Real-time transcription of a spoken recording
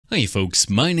Hey folks,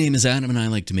 my name is Adam and I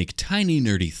like to make tiny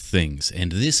nerdy things,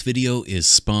 and this video is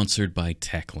sponsored by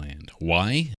Techland.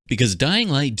 Why? Because Dying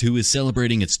Light 2 is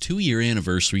celebrating its 2-year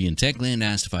anniversary and Techland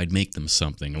asked if I'd make them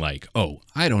something like, oh,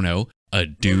 I don't know, a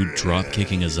dude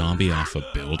drop-kicking a zombie off a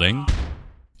building?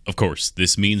 Of course,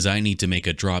 this means I need to make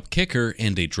a drop kicker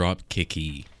and a drop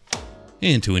kicky.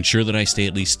 And to ensure that I stay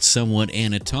at least somewhat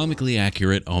anatomically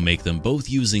accurate, I'll make them both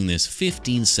using this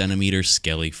 15cm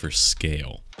Skelly for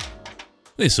scale.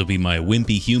 This will be my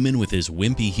wimpy human with his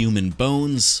wimpy human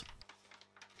bones.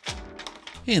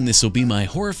 And this will be my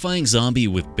horrifying zombie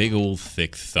with big old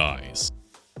thick thighs.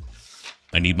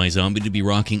 I need my zombie to be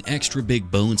rocking extra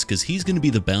big bones because he's going to be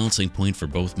the balancing point for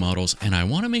both models, and I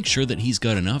want to make sure that he's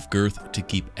got enough girth to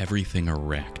keep everything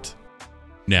erect.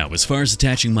 Now, as far as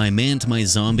attaching my man to my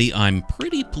zombie, I'm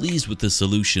pretty pleased with the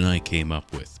solution I came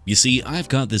up with. You see, I've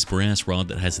got this brass rod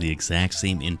that has the exact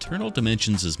same internal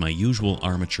dimensions as my usual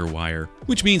armature wire,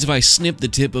 which means if I snip the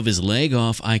tip of his leg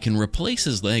off, I can replace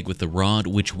his leg with the rod,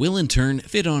 which will in turn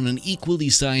fit on an equally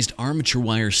sized armature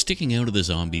wire sticking out of the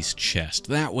zombie's chest.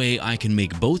 That way, I can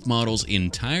make both models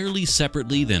entirely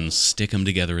separately, then stick them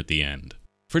together at the end.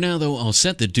 For now though, I'll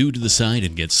set the dude to the side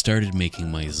and get started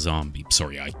making my zombie.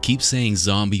 Sorry, I keep saying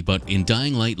zombie, but in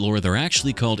Dying Light lore they're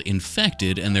actually called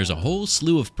infected, and there's a whole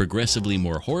slew of progressively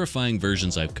more horrifying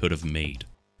versions I could have made.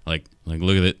 Like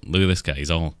look at it, look at this guy, he's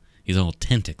all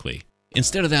tentacly.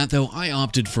 Instead of that though, I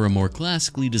opted for a more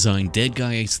classically designed dead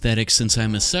guy aesthetic since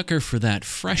I'm a sucker for that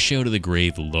fresh out of the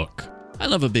grave look. I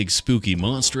love a big spooky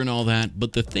monster and all that,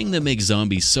 but the thing that makes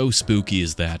zombies so spooky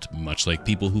is that, much like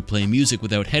people who play music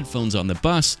without headphones on the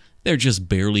bus, they're just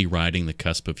barely riding the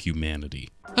cusp of humanity.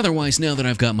 Otherwise, now that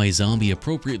I've got my zombie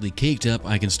appropriately caked up,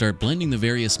 I can start blending the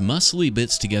various muscly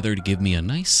bits together to give me a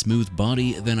nice smooth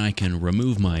body, then I can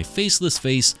remove my faceless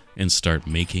face and start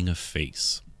making a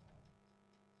face.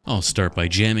 I'll start by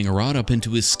jamming a rod up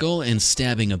into his skull and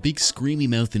stabbing a big screamy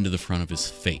mouth into the front of his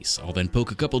face. I'll then poke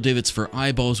a couple divots for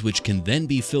eyeballs, which can then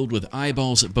be filled with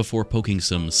eyeballs before poking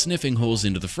some sniffing holes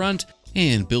into the front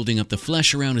and building up the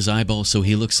flesh around his eyeballs so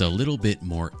he looks a little bit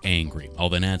more angry. I'll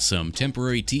then add some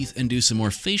temporary teeth and do some more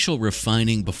facial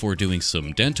refining before doing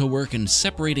some dental work and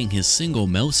separating his single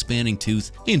mouth-spanning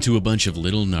tooth into a bunch of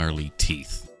little gnarly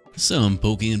teeth. Some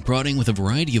poking and prodding with a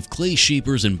variety of clay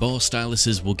shapers and ball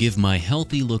styluses will give my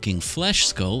healthy looking flesh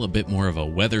skull a bit more of a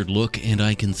weathered look, and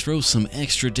I can throw some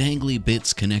extra dangly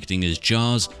bits connecting his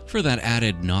jaws for that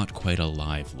added not quite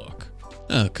alive look.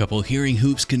 A couple hearing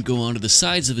hoops can go onto the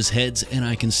sides of his heads, and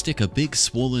I can stick a big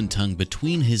swollen tongue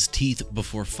between his teeth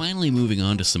before finally moving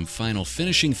on to some final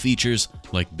finishing features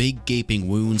like big gaping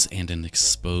wounds and an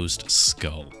exposed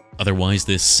skull. Otherwise,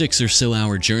 this 6 or so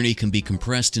hour journey can be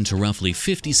compressed into roughly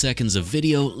 50 seconds of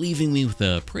video, leaving me with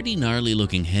a pretty gnarly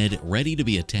looking head ready to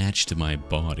be attached to my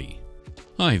body.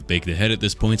 I've baked the head at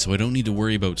this point, so I don't need to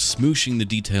worry about smooshing the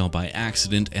detail by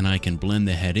accident, and I can blend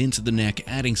the head into the neck,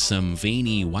 adding some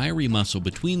veiny, wiry muscle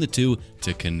between the two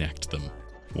to connect them.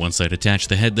 Once I'd attached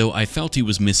the head though, I felt he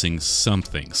was missing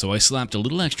something, so I slapped a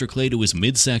little extra clay to his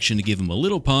midsection to give him a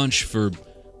little punch for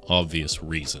obvious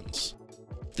reasons.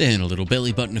 Then a little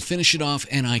belly button to finish it off,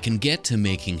 and I can get to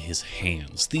making his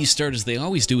hands. These start as they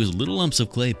always do as little lumps of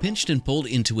clay pinched and pulled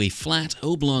into a flat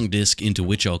oblong disc into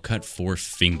which I'll cut 4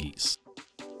 fingies.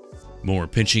 More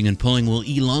pinching and pulling will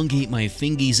elongate my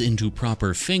fingies into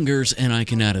proper fingers, and I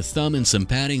can add a thumb and some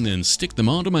padding, then stick them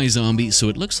onto my zombie so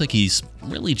it looks like he's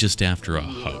really just after a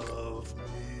hug.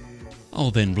 I'll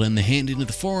then blend the hand into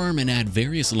the forearm and add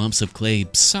various lumps of clay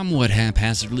somewhat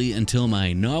haphazardly until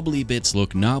my knobbly bits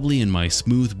look knobbly and my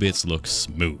smooth bits look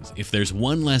smooth. If there's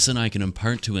one lesson I can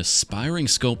impart to aspiring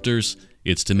sculptors,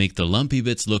 it's to make the lumpy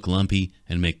bits look lumpy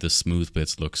and make the smooth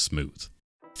bits look smooth.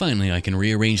 Finally, I can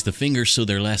rearrange the fingers so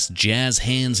they're less jazz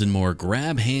hands and more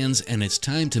grab hands, and it's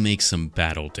time to make some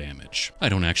battle damage. I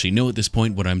don't actually know at this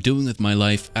point what I'm doing with my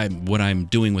life, what I'm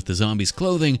doing with the zombie's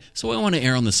clothing, so I want to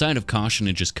err on the side of caution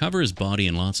and just cover his body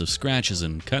in lots of scratches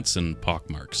and cuts and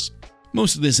pockmarks.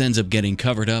 Most of this ends up getting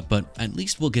covered up, but at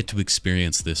least we'll get to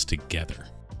experience this together.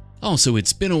 Also,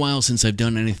 it's been a while since I've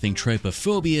done anything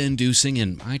trypophobia-inducing,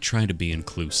 and I try to be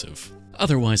inclusive.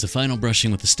 Otherwise, the final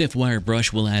brushing with the stiff wire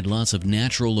brush will add lots of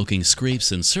natural looking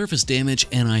scrapes and surface damage,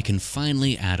 and I can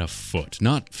finally add a foot.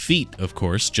 Not feet, of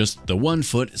course, just the one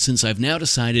foot, since I've now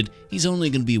decided he's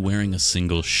only going to be wearing a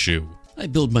single shoe. I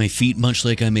build my feet much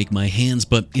like I make my hands,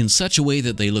 but in such a way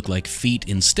that they look like feet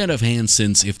instead of hands,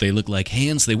 since if they look like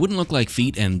hands, they wouldn't look like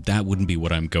feet, and that wouldn't be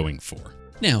what I'm going for.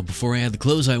 Now, before I add the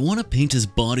clothes, I want to paint his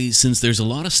body since there's a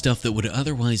lot of stuff that would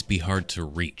otherwise be hard to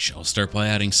reach. I'll start by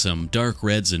adding some dark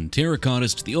reds and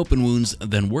terracottas to the open wounds,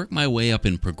 then work my way up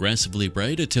in progressively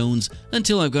brighter tones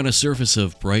until I've got a surface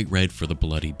of bright red for the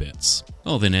bloody bits.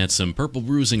 I'll then add some purple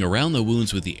bruising around the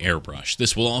wounds with the airbrush.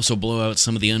 This will also blow out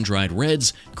some of the undried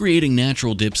reds, creating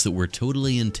natural dips that were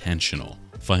totally intentional.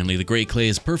 Finally, the gray clay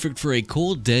is perfect for a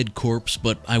cold, dead corpse,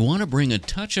 but I want to bring a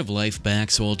touch of life back,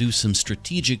 so I'll do some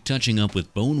strategic touching up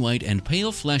with bone white and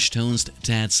pale flesh tones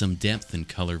to add some depth and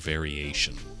color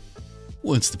variation.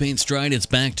 Once the paint's dried, it's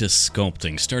back to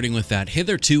sculpting, starting with that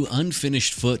hitherto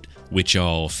unfinished foot, which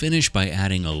I'll finish by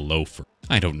adding a loafer.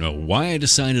 I don't know why I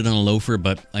decided on a loafer,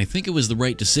 but I think it was the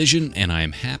right decision, and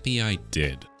I'm happy I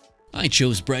did. I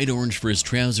chose bright orange for his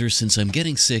trousers since I'm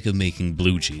getting sick of making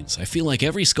blue jeans. I feel like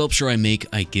every sculpture I make,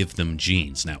 I give them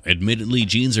jeans. Now, admittedly,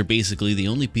 jeans are basically the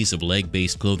only piece of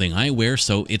leg-based clothing I wear,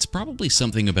 so it's probably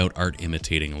something about art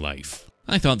imitating life.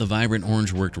 I thought the vibrant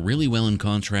orange worked really well in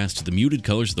contrast to the muted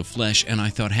colors of the flesh, and I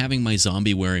thought having my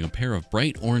zombie wearing a pair of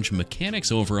bright orange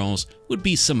mechanics overalls would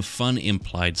be some fun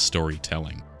implied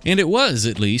storytelling. And it was,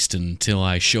 at least, until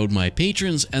I showed my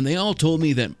patrons, and they all told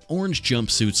me that orange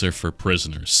jumpsuits are for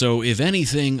prisoners. So if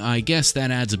anything, I guess that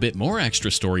adds a bit more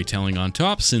extra storytelling on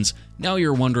top, since now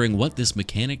you're wondering what this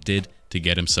mechanic did to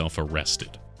get himself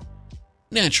arrested.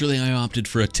 Naturally, I opted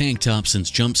for a tank top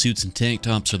since jumpsuits and tank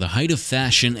tops are the height of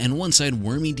fashion, and once I'd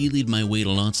wormy-dealied my way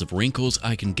to lots of wrinkles,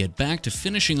 I can get back to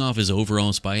finishing off his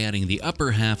overalls by adding the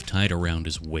upper half tied around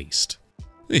his waist.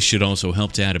 This should also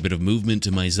help to add a bit of movement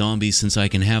to my zombies since I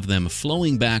can have them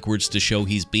flowing backwards to show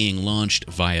he's being launched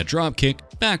via dropkick,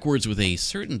 backwards with a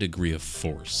certain degree of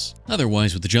force.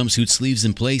 Otherwise, with the jumpsuit sleeves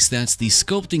in place, that's the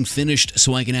sculpting finished,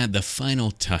 so I can add the final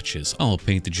touches. I'll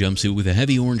paint the jumpsuit with a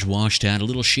heavy orange wash to add a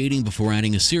little shading before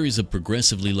adding a series of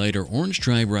progressively lighter orange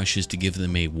dry brushes to give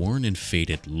them a worn and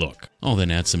faded look. I'll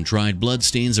then add some dried blood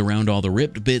stains around all the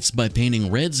ripped bits by painting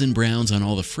reds and browns on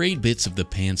all the frayed bits of the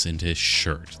pants and his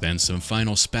shirt. Then some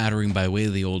final spattering by way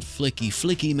of the old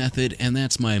flicky method, and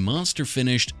that's my monster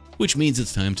finished, which means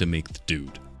it's time to make the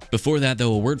dude. Before that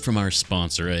though, a word from our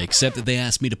sponsor, except that they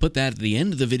asked me to put that at the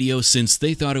end of the video since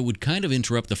they thought it would kind of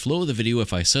interrupt the flow of the video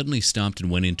if I suddenly stopped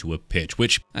and went into a pitch,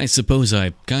 which I suppose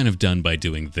I've kind of done by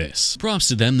doing this. Props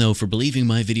to them though for believing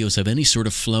my videos have any sort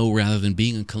of flow rather than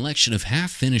being a collection of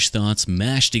half-finished thoughts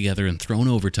mashed together and thrown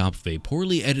over top of a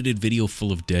poorly edited video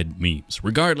full of dead memes.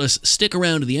 Regardless, stick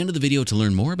around to the end of the video to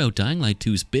learn more about Dying Light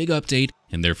 2's big update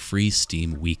and their free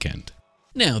Steam weekend.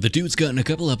 Now, the dude's gotten a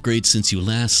couple upgrades since you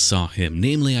last saw him.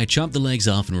 Namely, I chopped the legs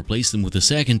off and replaced them with a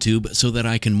second tube so that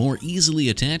I can more easily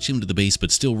attach him to the base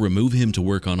but still remove him to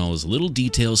work on all his little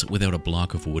details without a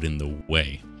block of wood in the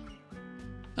way.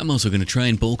 I'm also going to try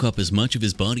and bulk up as much of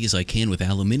his body as I can with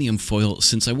aluminium foil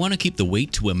since I want to keep the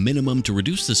weight to a minimum to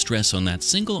reduce the stress on that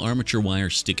single armature wire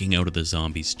sticking out of the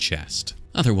zombie's chest.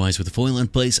 Otherwise, with the foil in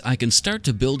place, I can start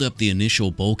to build up the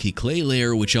initial bulky clay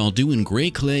layer, which I'll do in gray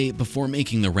clay before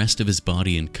making the rest of his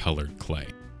body in colored clay.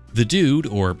 The dude,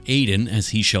 or Aiden as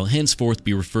he shall henceforth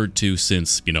be referred to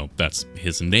since, that's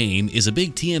his name, is a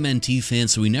big TMNT fan,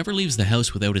 so he never leaves the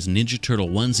house without his Ninja Turtle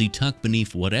onesie tucked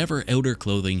beneath whatever outer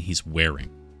clothing he's wearing.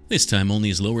 This time only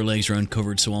his lower legs are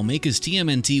uncovered, so I'll make his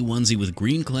TMNT onesie with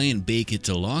green clay and bake it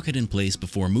to lock it in place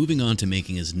before moving on to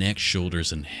making his neck,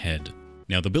 shoulders, and head.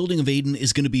 Now, the building of Aiden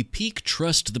is going to be peak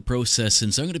trust the process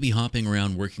since I'm going to be hopping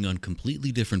around working on completely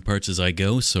different parts as I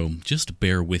go, so just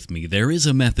bear with me. There is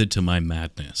a method to my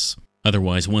madness.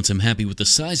 Otherwise, once I'm happy with the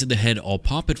size of the head, I'll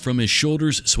pop it from his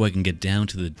shoulders so I can get down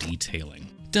to the detailing.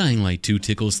 Dying Light 2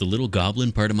 tickles the little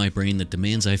goblin part of my brain that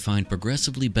demands I find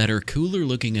progressively better, cooler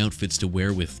looking outfits to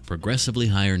wear with progressively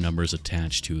higher numbers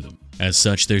attached to them. As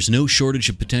such, there's no shortage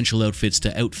of potential outfits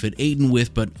to outfit Aiden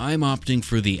with, but I'm opting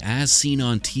for the as seen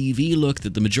on TV look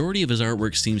that the majority of his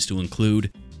artwork seems to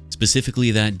include, specifically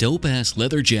that dope-ass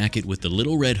leather jacket with the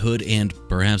little red hood and,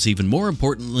 perhaps even more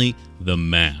importantly, the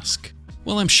mask.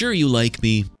 Well, I'm sure you like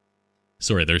me.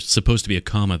 Sorry, there's supposed to be a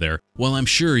comma there. While I'm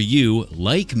sure you,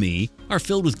 like me, are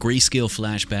filled with grayscale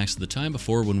flashbacks to the time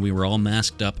before when we were all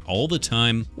masked up all the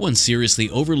time, one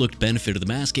seriously overlooked benefit of the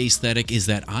mask aesthetic is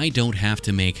that I don't have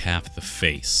to make half the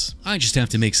face. I just have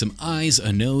to make some eyes,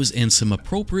 a nose, and some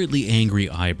appropriately angry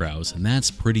eyebrows, and that's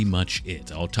pretty much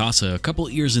it. I'll toss a couple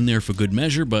ears in there for good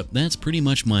measure, but that's pretty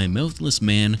much my mouthless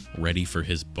man ready for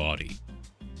his body.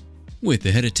 With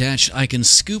the head attached, I can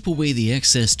scoop away the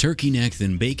excess turkey neck,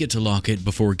 then bake it to lock it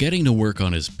before getting to work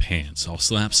on his pants. I'll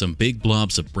slap some big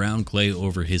blobs of brown clay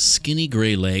over his skinny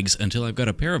gray legs until I've got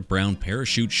a pair of brown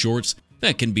parachute shorts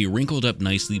that can be wrinkled up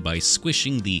nicely by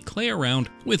squishing the clay around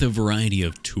with a variety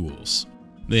of tools.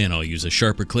 Then I'll use a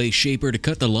sharper clay shaper to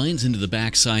cut the lines into the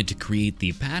backside to create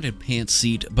the padded pants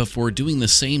seat before doing the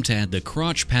same to add the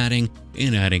crotch padding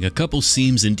and adding a couple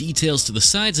seams and details to the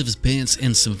sides of his pants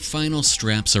and some final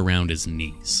straps around his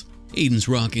knees. Aiden's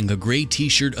rocking a gray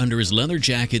t-shirt under his leather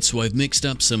jacket, so I've mixed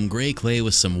up some gray clay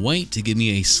with some white to give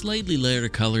me a slightly lighter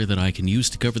color that I can use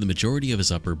to cover the majority of his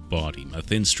upper body. A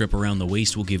thin strip around the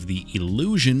waist will give the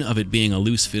illusion of it being a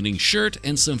loose-fitting shirt,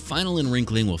 and some final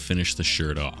wrinkling will finish the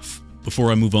shirt off.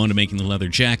 Before I move on to making the leather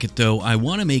jacket though, I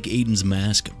want to make Aiden's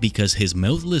mask because his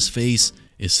mouthless face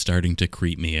is starting to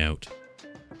creep me out.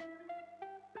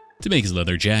 To make his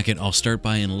leather jacket, I'll start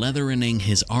by enleathering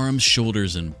his arms,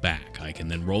 shoulders, and back. I can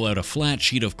then roll out a flat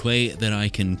sheet of clay that I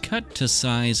can cut to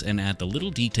size and add the little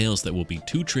details that will be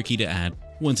too tricky to add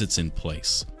once it's in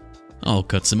place. I'll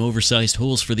cut some oversized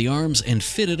holes for the arms and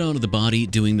fit it onto the body,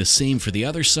 doing the same for the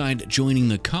other side, joining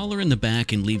the collar in the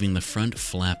back and leaving the front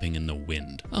flapping in the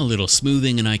wind. A little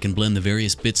smoothing and I can blend the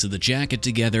various bits of the jacket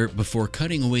together before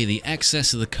cutting away the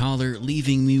excess of the collar,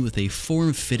 leaving me with a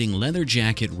form-fitting leather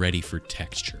jacket ready for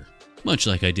texture. Much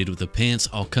like I did with the pants,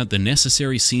 I'll cut the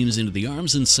necessary seams into the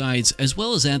arms and sides, as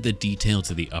well as add the detail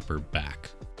to the upper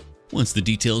back. Once the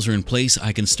details are in place,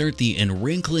 I can start the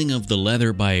enwrinkling of the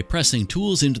leather by pressing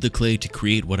tools into the clay to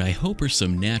create what I hope are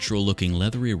some natural looking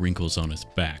leathery wrinkles on his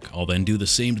back. I'll then do the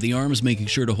same to the arms, making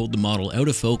sure to hold the model out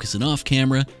of focus and off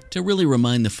camera to really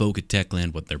remind the folk at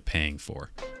Techland what they're paying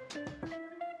for.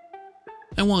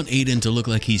 I want Aiden to look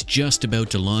like he's just about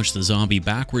to launch the zombie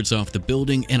backwards off the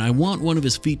building, and I want one of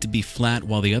his feet to be flat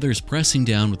while the other is pressing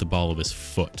down with the ball of his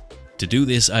foot. To do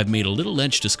this, I've made a little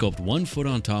ledge to sculpt one foot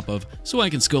on top of, so I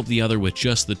can sculpt the other with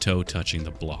just the toe touching the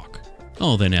block.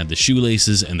 I'll then add the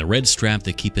shoelaces and the red strap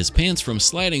that keep his pants from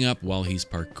sliding up while he's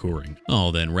parkouring.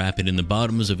 I'll then wrap it in the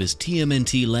bottoms of his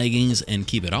TMNT leggings and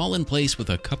keep it all in place with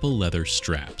a couple leather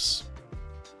straps.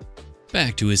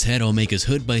 Back to his head, I'll make his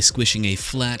hood by squishing a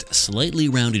flat, slightly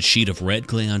rounded sheet of red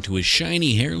clay onto his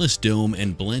shiny, hairless dome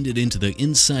and blend it into the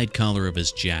inside collar of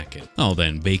his jacket. I'll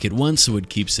then bake it once so it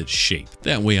keeps its shape.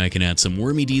 That way I can add some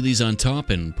wormy dealies on top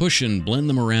and push and blend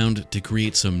them around to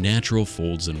create some natural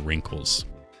folds and wrinkles.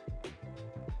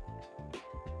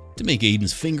 To make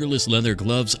Aiden's fingerless leather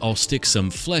gloves, I'll stick some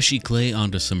fleshy clay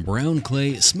onto some brown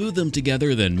clay, smooth them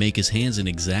together, then make his hands in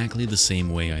exactly the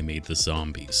same way I made the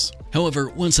zombies. However,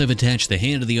 once I've attached the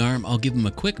hand to the arm, I'll give him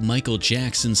a quick Michael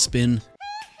Jackson spin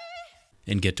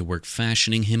and get to work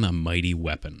fashioning him a mighty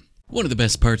weapon. One of the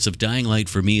best parts of Dying Light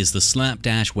for me is the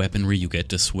slapdash weaponry you get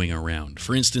to swing around.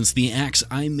 For instance, the axe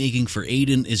I'm making for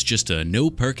Aiden is just a no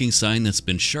parking sign that's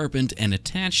been sharpened and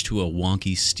attached to a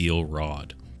wonky steel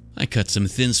rod. I cut some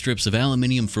thin strips of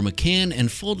aluminium from a can and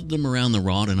folded them around the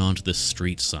rod and onto the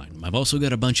street sign. I've also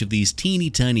got a bunch of these teeny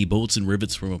tiny bolts and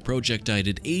rivets from a project I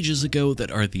did ages ago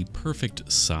that are the perfect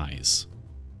size.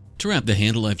 To wrap the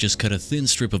handle, I've just cut a thin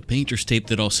strip of painter's tape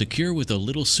that I'll secure with a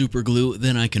little super glue,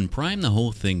 then I can prime the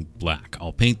whole thing black.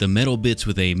 I'll paint the metal bits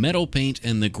with a metal paint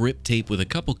and the grip tape with a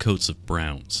couple coats of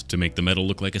browns. To make the metal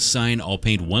look like a sign, I'll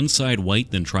paint one side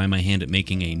white, then try my hand at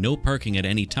making a no parking at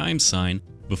any time sign,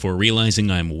 before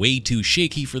realizing I'm way too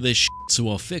shaky for this shit, so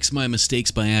I'll fix my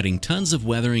mistakes by adding tons of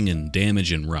weathering and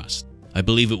damage and rust. I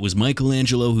believe it was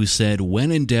Michelangelo who said,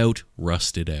 "When in doubt,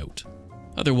 rust it out."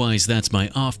 Otherwise, that's my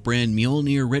off-brand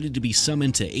Mjolnir ready to be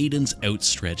summoned to Aiden's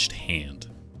outstretched hand.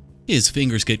 His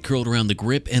fingers get curled around the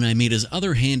grip, and I made his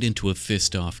other hand into a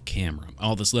fist off camera.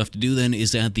 All that's left to do then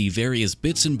is add the various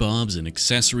bits and bobs and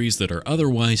accessories that are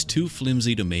otherwise too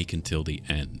flimsy to make until the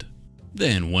end.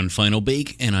 Then one final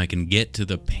bake and I can get to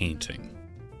the painting.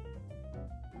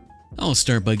 I'll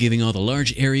start by giving all the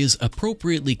large areas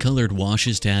appropriately colored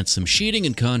washes to add some shading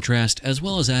and contrast, as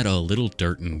well as add a little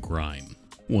dirt and grime.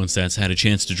 Once that's had a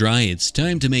chance to dry, it's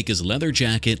time to make his leather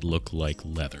jacket look like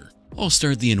leather. I'll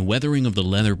start the enweathering of the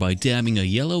leather by dabbing a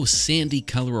yellow sandy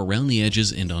color around the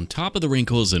edges and on top of the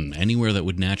wrinkles and anywhere that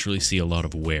would naturally see a lot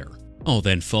of wear. I'll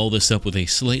then follow this up with a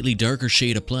slightly darker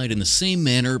shade applied in the same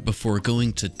manner before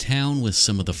going to town with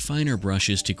some of the finer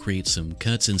brushes to create some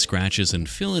cuts and scratches and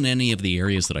fill in any of the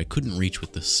areas that I couldn't reach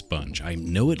with the sponge. I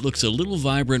know it looks a little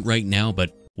vibrant right now,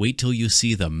 but wait till you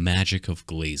see the magic of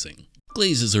glazing.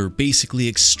 Glazes are basically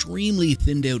extremely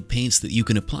thinned out paints that you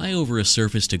can apply over a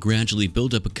surface to gradually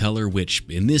build up a color, which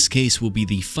in this case will be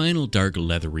the final dark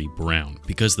leathery brown.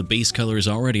 Because the base color is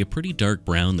already a pretty dark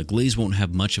brown, the glaze won't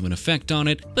have much of an effect on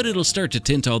it, but it'll start to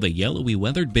tint all the yellowy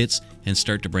weathered bits and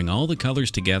start to bring all the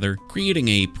colors together, creating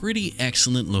a pretty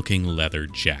excellent looking leather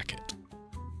jacket.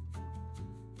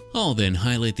 I'll then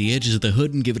highlight the edges of the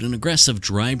hood and give it an aggressive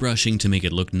dry brushing to make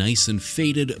it look nice and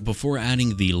faded before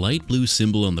adding the light blue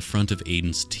symbol on the front of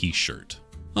Aiden's t-shirt.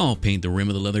 I'll paint the rim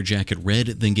of the leather jacket red,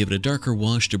 then give it a darker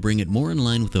wash to bring it more in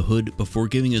line with the hood before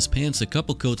giving his pants a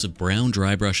couple coats of brown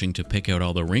dry brushing to pick out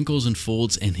all the wrinkles and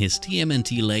folds, and his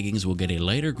TMNT leggings will get a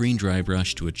lighter green dry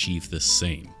brush to achieve the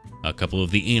same. A couple of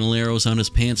the anal arrows on his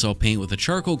pants I'll paint with a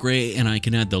charcoal gray, and I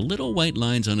can add the little white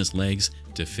lines on his legs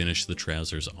to finish the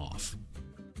trousers off.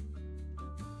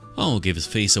 I'll give his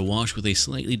face a wash with a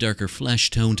slightly darker flesh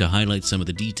tone to highlight some of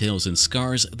the details and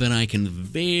scars, then I can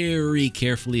very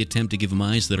carefully attempt to give him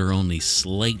eyes that are only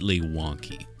slightly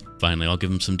wonky. Finally, I'll give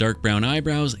him some dark brown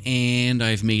eyebrows, and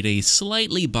I've made a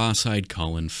slightly boss-eyed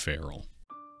cOLiN FArrElL.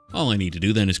 All I need to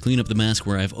do then is clean up the mask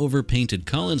where I've overpainted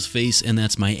cOLiN's face, and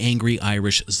that's my angry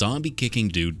Irish zombie-kicking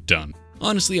dude done.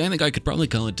 Honestly, I think I could probably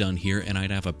call it done here, and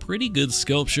I'd have a pretty good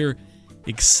sculpture,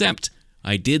 except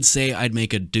I did say I'd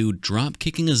make a dude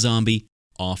drop-kicking a zombie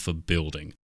off a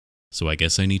building. So I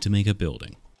guess I need to make a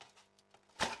building.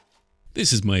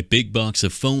 This is my big box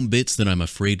of foam bits that I'm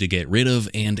afraid to get rid of,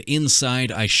 and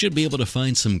inside I should be able to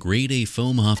find some grade A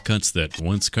foam offcuts that,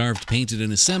 once carved, painted,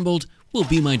 and assembled, will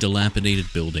be my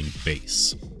dilapidated building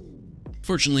base.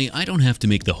 Fortunately, I don't have to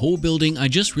make the whole building, I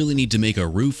just really need to make a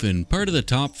roof and part of the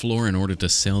top floor in order to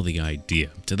sell the idea.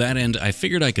 To that end, I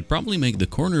figured I could probably make the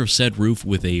corner of said roof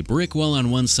with a brick wall on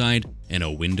one side and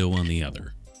a window on the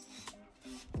other.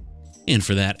 And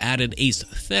for that added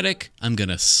aesthetic, I'm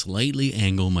gonna slightly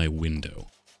angle my window.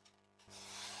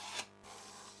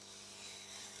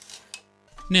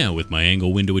 Now, with my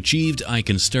angle window achieved, I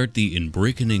can start the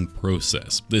imbrickening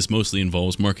process. This mostly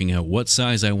involves marking out what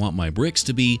size I want my bricks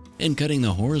to be and cutting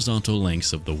the horizontal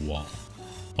lengths of the wall.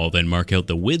 I'll then mark out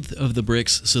the width of the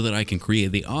bricks so that I can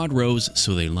create the odd rows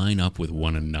so they line up with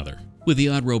one another. With the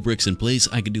odd row bricks in place,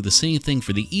 I can do the same thing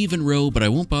for the even row, but I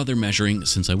won't bother measuring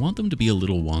since I want them to be a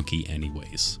little wonky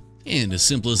anyways. And as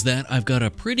simple as that, I've got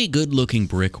a pretty good looking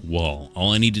brick wall.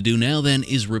 All I need to do now then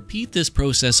is repeat this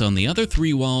process on the other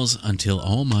 3 walls until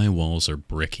all my walls are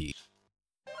bricky.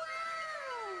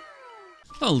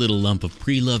 A little lump of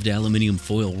pre-loved aluminium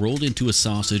foil rolled into a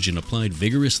sausage and applied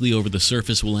vigorously over the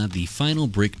surface will add the final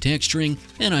brick texturing,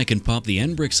 and I can pop the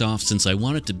end bricks off since I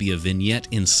want it to be a vignette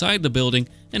inside the building,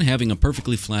 and having a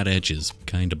perfectly flat edge is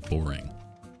kinda boring.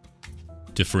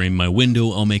 To frame my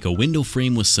window, I'll make a window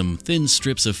frame with some thin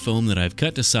strips of foam that I've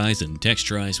cut to size and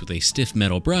texturized with a stiff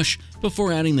metal brush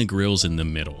before adding the grills in the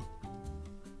middle.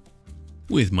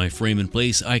 With my frame in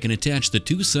place, I can attach the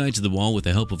 2 sides of the wall with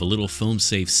the help of a little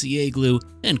foam-safe CA glue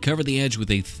and cover the edge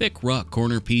with a thick rock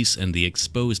corner piece and the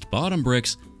exposed bottom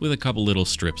bricks with a couple little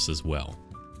strips as well.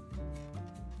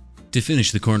 To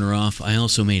finish the corner off, I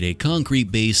also made a concrete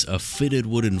base, a fitted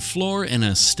wooden floor, and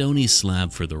a stony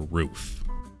slab for the roof.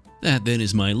 That then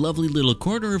is my lovely little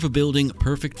corner of a building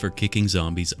perfect for kicking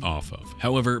zombies off of.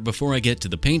 However, before I get to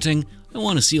the painting, I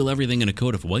want to seal everything in a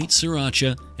coat of white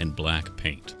sriracha and black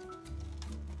paint.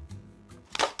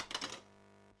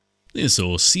 This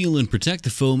will seal and protect the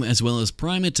foam as well as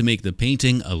prime it to make the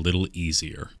painting a little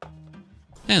easier.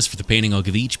 As for the painting, I'll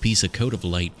give each piece a coat of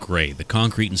light gray. The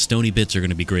concrete and stony bits are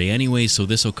going to be gray anyway, so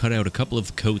this will cut out a couple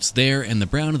of coats there, and the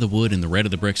brown of the wood and the red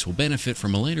of the bricks will benefit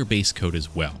from a lighter base coat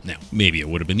as well. Now, maybe it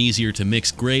would have been easier to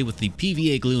mix gray with the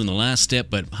PVA glue in the last step,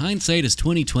 but hindsight is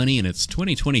 20/20 and it's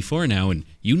 2024 now, and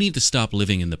you need to stop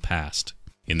living in the past.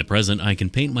 In the present, I can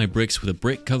paint my bricks with a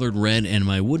brick-colored red and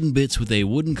my wooden bits with a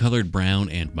wooden-colored brown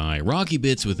and my rocky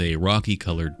bits with a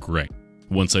rocky-colored gray.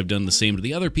 Once I've done the same to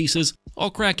the other pieces, I'll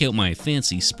crack out my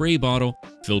fancy spray bottle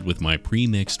filled with my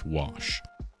pre-mixed wash.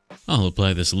 I'll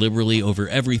apply this liberally over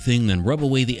everything, then rub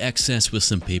away the excess with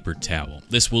some paper towel.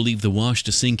 This will leave the wash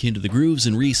to sink into the grooves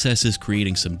and recesses,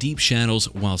 creating some deep shadows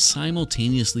while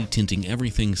simultaneously tinting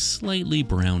everything slightly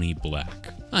browny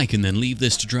black. I can then leave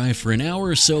this to dry for an hour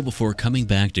or so before coming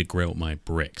back to grout my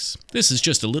bricks. This is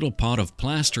just a little pot of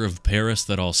plaster of Paris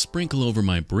that I'll sprinkle over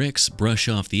my bricks, brush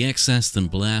off the excess, then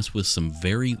blast with some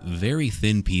very, very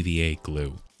thin PVA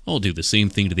glue. I'll do the same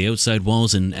thing to the outside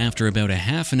walls, and after about a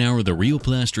half an hour the real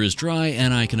plaster is dry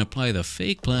and I can apply the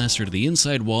fake plaster to the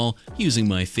inside wall using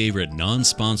my favorite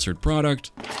non-sponsored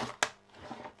product,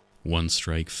 One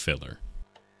Strike Filler.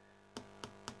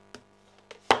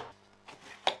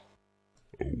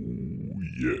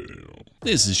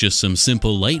 This is just some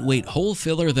simple lightweight hole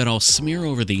filler that I'll smear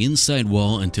over the inside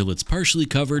wall until it's partially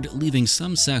covered, leaving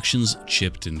some sections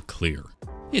chipped and clear.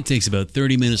 It takes about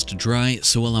 30 minutes to dry,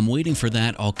 so while I'm waiting for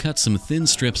that, I'll cut some thin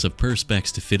strips of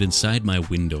perspex to fit inside my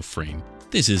window frame.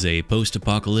 This is a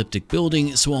post-apocalyptic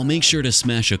building, so I'll make sure to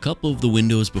smash a couple of the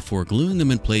windows before gluing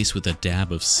them in place with a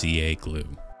dab of CA glue.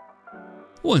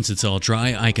 Once it's all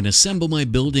dry, I can assemble my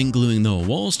building, gluing the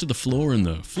walls to the floor and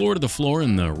the floor to the floor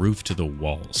and the roof to the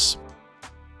walls.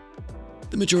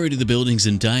 The majority of the buildings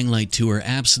in Dying Light 2 are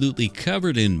absolutely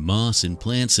covered in moss and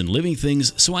plants and living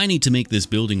things, so I need to make this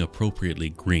building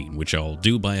appropriately green, which I'll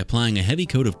do by applying a heavy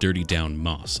coat of dirty down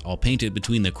moss. I'll paint it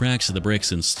between the cracks of the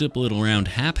bricks and stipple it around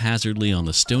haphazardly on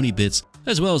the stony bits,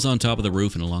 as well as on top of the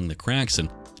roof and along the cracks and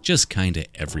just kinda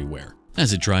everywhere.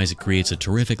 As it dries, it creates a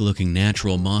terrific looking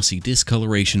natural mossy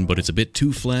discoloration, but it's a bit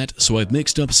too flat, so I've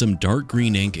mixed up some dark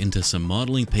green ink into some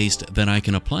modeling paste that I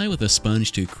can apply with a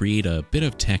sponge to create a bit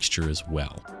of texture as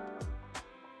well.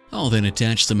 I'll then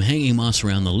attach some hanging moss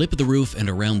around the lip of the roof and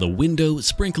around the window,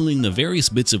 sprinkling the various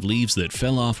bits of leaves that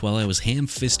fell off while I was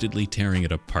ham-fistedly tearing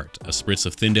it apart. A spritz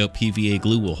of thinned out PVA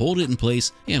glue will hold it in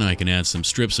place, and I can add some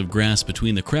strips of grass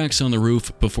between the cracks on the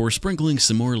roof before sprinkling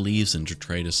some more leaves and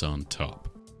detritus on top.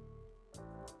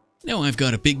 Now I've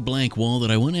got a big blank wall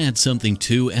that I want to add something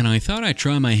to, and I thought I'd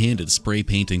try my hand at spray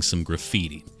painting some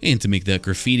graffiti. And to make that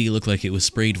graffiti look like it was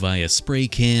sprayed via spray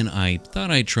can, I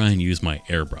thought I'd try and use my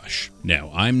airbrush.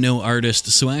 Now, I'm no artist,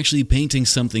 so actually painting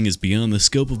something is beyond the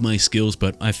scope of my skills,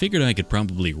 but I figured I could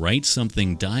probably write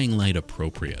something Dying Light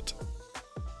appropriate.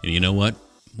 And you know what?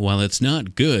 While it's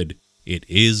not good, it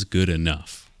is good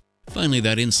enough. Finally,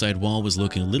 that inside wall was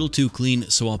looking a little too clean,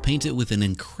 so I'll paint it with an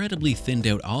incredibly thinned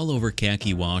out all over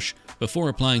khaki wash before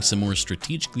applying some more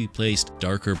strategically placed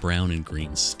darker brown and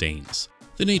green stains.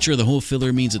 The nature of the whole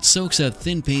filler means it soaks out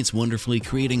thin paints wonderfully,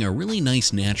 creating a really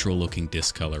nice natural looking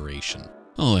discoloration.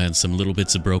 I'll add some little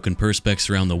bits of broken perspex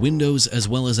around the windows, as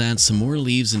well as add some more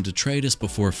leaves and detritus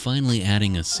before finally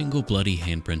adding a single bloody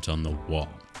handprint on the wall.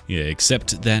 Yeah,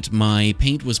 except that my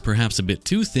paint was perhaps a bit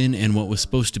too thin, and what was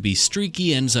supposed to be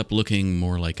streaky ends up looking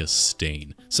more like a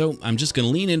stain. So I'm just going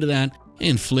to lean into that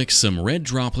and flick some red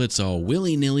droplets all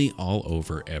willy-nilly all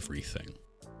over everything.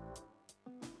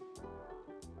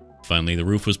 Finally, the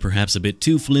roof was perhaps a bit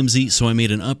too flimsy, so I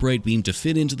made an upright beam to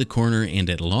fit into the corner, and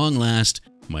at long last,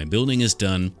 my building is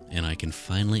done, and I can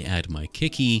finally add my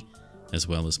kicky as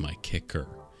well as my kicker.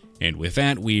 And with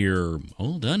that, we're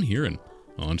all done here, and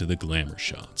on to the Glamour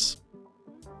Shots.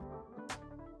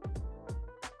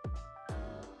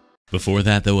 Before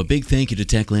that though, a big thank you to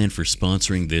Techland for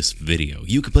sponsoring this video.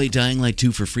 You can play Dying Light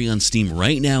 2 for free on Steam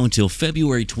right now until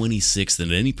February 26th,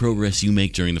 and any progress you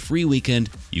make during the free weekend,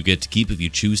 you get to keep if you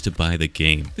choose to buy the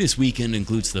game. This weekend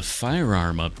includes the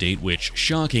Firearm update, which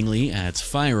shockingly adds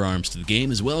firearms to the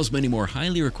game, as well as many more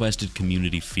highly requested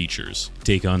community features.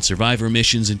 Take on survivor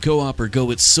missions in co-op or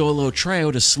go it solo, try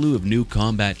out a slew of new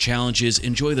combat challenges,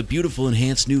 enjoy the beautiful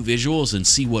enhanced new visuals, and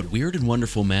see what weird and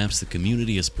wonderful maps the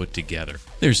community has put together.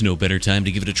 There's no better time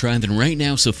to give it a try than right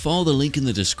now, so follow the link in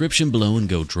the description below and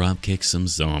go dropkick some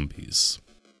zombies.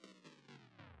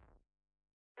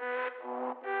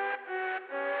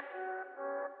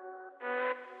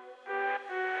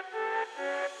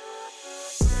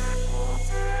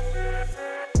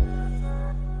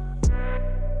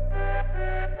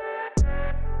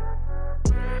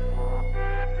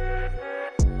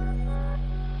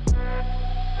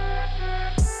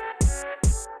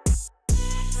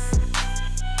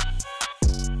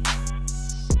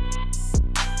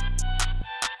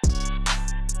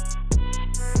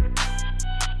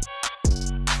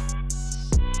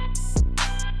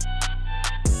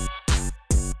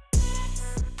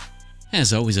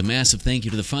 As always, a massive thank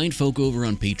you to the fine folk over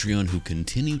on Patreon who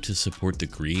continue to support the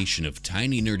creation of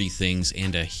tiny nerdy things,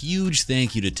 and a huge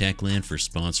thank you to Techland for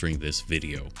sponsoring this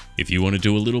video. If you want to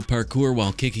do a little parkour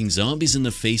while kicking zombies in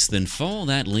the face, then follow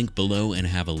that link below and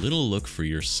have a little look for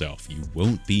yourself. You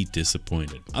won't be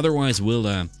disappointed. Otherwise,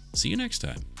 we'll see you next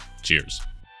time. Cheers.